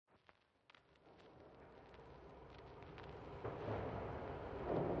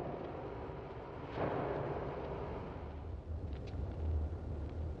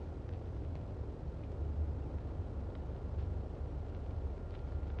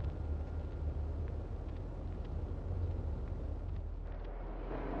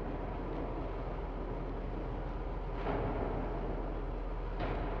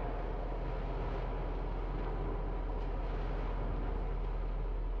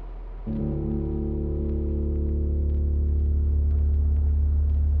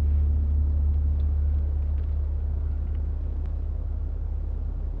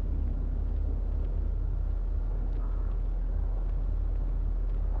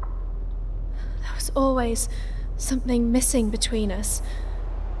was always something missing between us.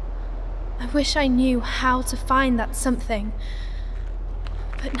 I wish I knew how to find that something.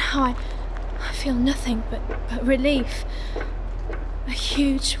 But now I feel nothing but relief. A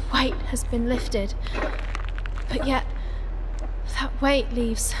huge weight has been lifted. But yet, that weight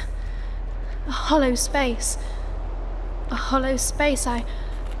leaves a hollow space. A hollow space I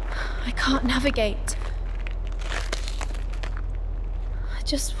can't navigate. I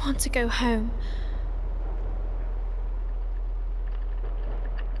just want to go home.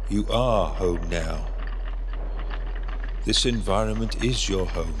 You are home now. This environment is your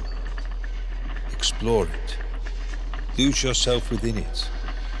home. Explore it. Lose yourself within it.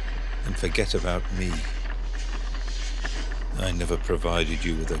 And forget about me. I never provided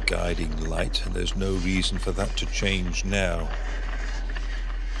you with a guiding light, and there's no reason for that to change now.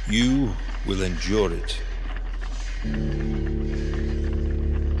 You will endure it.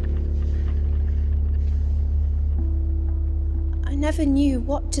 I never knew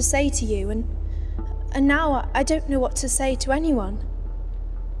what to say to you, and now I don't know what to say to anyone.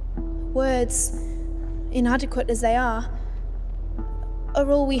 Words, inadequate as they are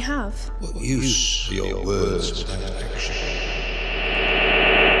all we have. What use are your words without action?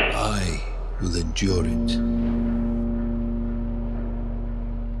 I will endure it.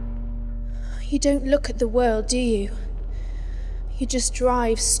 You don't look at the world, do you? You just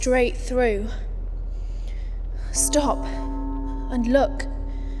drive straight through. Stop and look.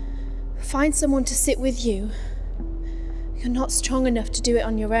 Find someone to sit with you. You're not strong enough to do it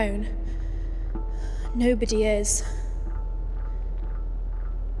on your own. Nobody is.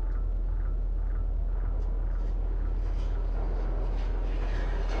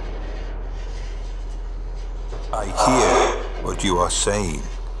 I hear what you are saying,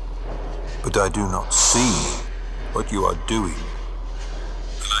 but I do not see what you are doing.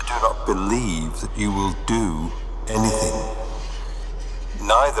 And I do not believe that you will do anything.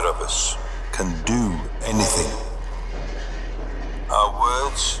 Neither of us can do anything. Our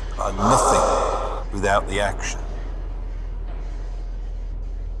words are nothing without the action.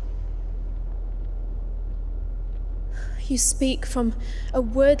 You speak from a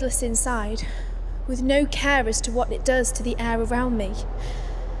wordless inside, with no care as to what it does to the air around me.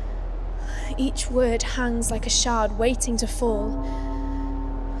 Each word hangs like a shard waiting to fall,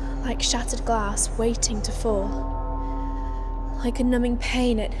 like shattered glass waiting to fall. Like a numbing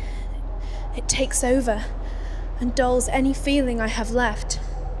pain, it takes over and dulls any feeling I have left.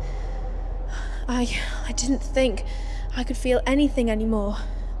 I didn't think I could feel anything anymore,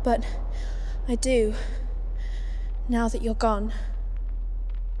 but I do, now that you're gone.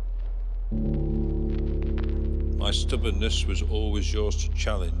 My stubbornness was always yours to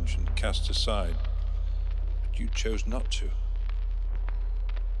challenge and cast aside, but you chose not to.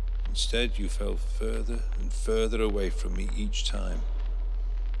 Instead, you fell further and further away from me each time,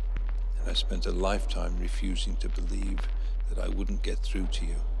 and I spent a lifetime refusing to believe that I wouldn't get through to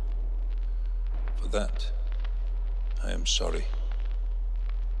you. For that, I am sorry.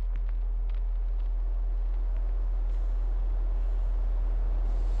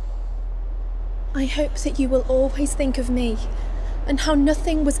 I hope that you will always think of me, and how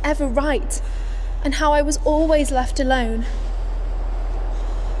nothing was ever right, and how I was always left alone.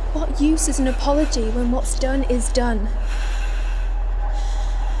 What use is an apology when what's done is done?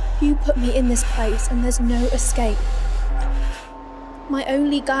 You put me in this place and there's no escape. My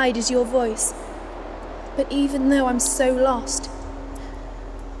only guide is your voice, but even though I'm so lost,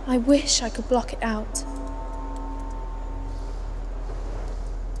 I wish I could block it out.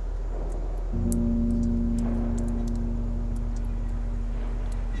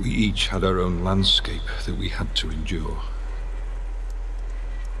 We each had our own landscape that we had to endure.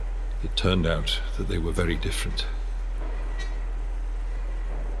 It turned out that they were very different.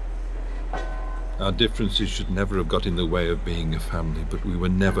 Our differences should never have got in the way of being a family, but we were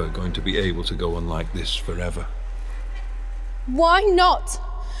never going to be able to go on like this forever. Why not?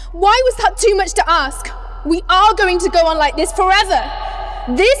 Why was that too much to ask? We are going to go on like this forever.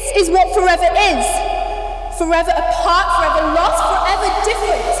 This is what forever is. Forever apart, forever lost, forever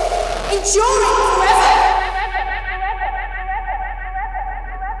different. Enduring forever.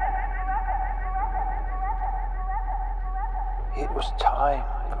 It was time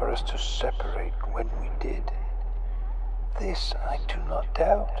for us to separate when we did. This I do not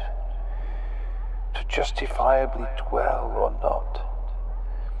doubt. To justifiably dwell or not,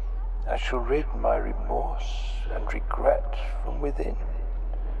 I shall rid my remorse and regret from within.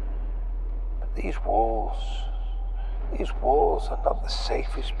 But these walls are not the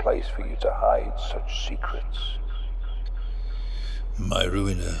safest place for you to hide such secrets. My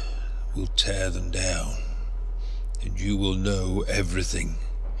ruiner will tear them down, and you will know everything.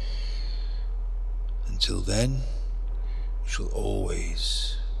 Until then, we shall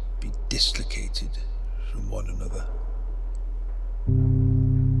always be dislocated from one another.